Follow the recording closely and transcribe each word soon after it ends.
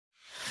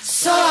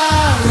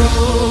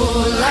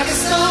like a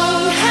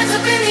stone, hands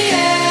up in the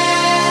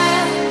air.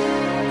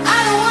 I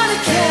don't wanna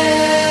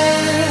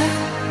care,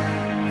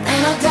 and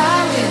I'll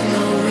die with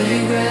no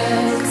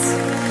regrets.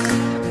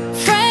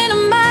 Friend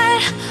of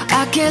mine,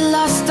 I get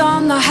lost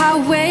on the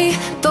highway.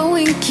 The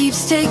wind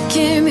keeps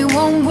taking me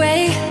one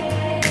way.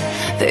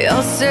 They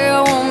all say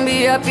I won't be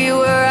happy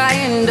where I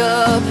end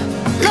up.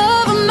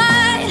 Love of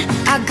mine,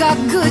 I got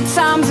good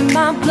times in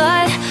my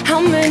blood.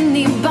 How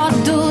many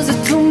bottles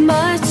are too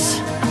much?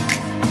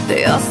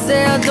 They all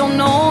say I don't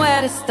know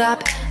where to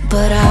stop,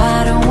 but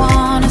I don't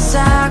wanna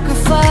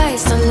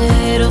sacrifice the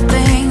little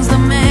things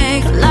that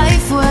make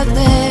life worth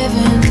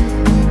living.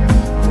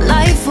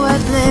 Life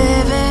worth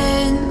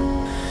living.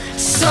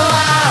 So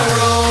I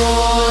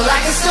roll